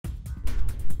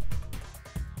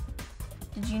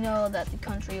Did you know that the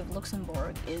country of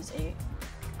Luxembourg is a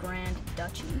grand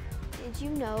duchy? Did you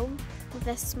know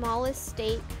the smallest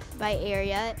state by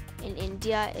area in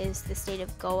India is the state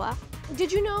of Goa?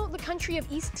 Did you know the country of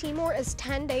East Timor is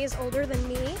 10 days older than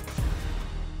me?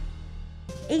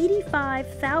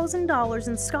 $85,000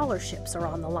 in scholarships are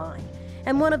on the line,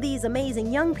 and one of these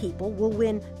amazing young people will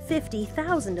win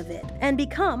 $50,000 of it and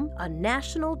become a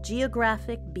National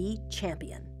Geographic Bee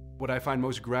champion. What I find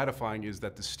most gratifying is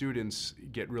that the students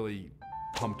get really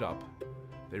pumped up.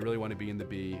 They really want to be in the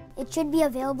bee. It should be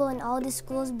available in all the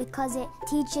schools because it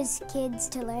teaches kids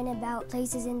to learn about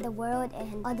places in the world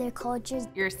and other cultures.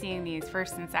 You're seeing these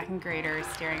first and second graders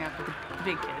staring up at the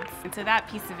big kids. And so that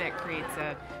piece of it creates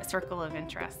a circle of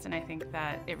interest, and I think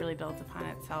that it really builds upon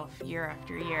itself year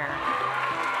after year.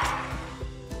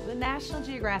 The National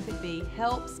Geographic Bee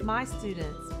helps my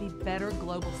students be better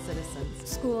global citizens.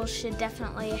 Schools should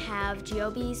definitely have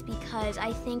GeoBees because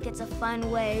I think it's a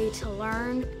fun way to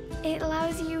learn. It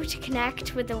allows you to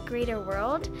connect with the greater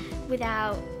world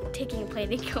without taking a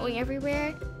plane and going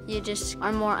everywhere. You just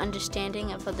are more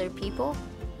understanding of other people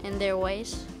and their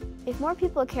ways. If more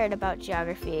people cared about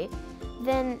geography,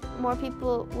 then more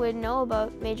people would know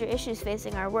about major issues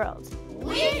facing our world.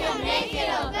 We can make it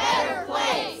a better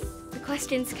place! The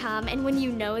questions come, and when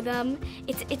you know them,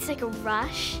 it's like a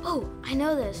rush. Oh, I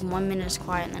know this. 1 minute is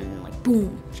quiet, and then like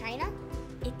boom. China?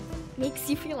 It makes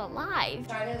you feel alive.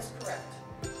 China is correct.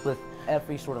 With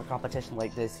every sort of competition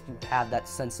like this, you have that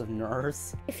sense of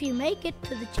nerves. If you make it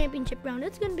to the championship round,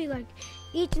 it's going to be like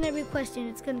each and every question,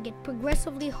 it's going to get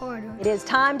progressively harder. It is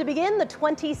time to begin the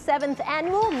 27th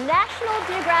Annual National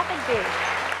Geographic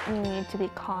Bee. You need to be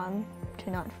calm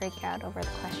to not freak out over the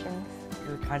questions.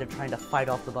 You're kind of trying to fight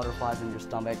off the butterflies in your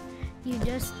stomach. You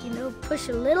just, push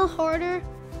a little harder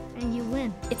and you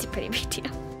win. It's a pretty big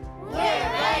deal. We're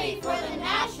ready for the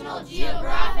National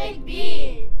Geographic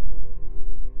Bee!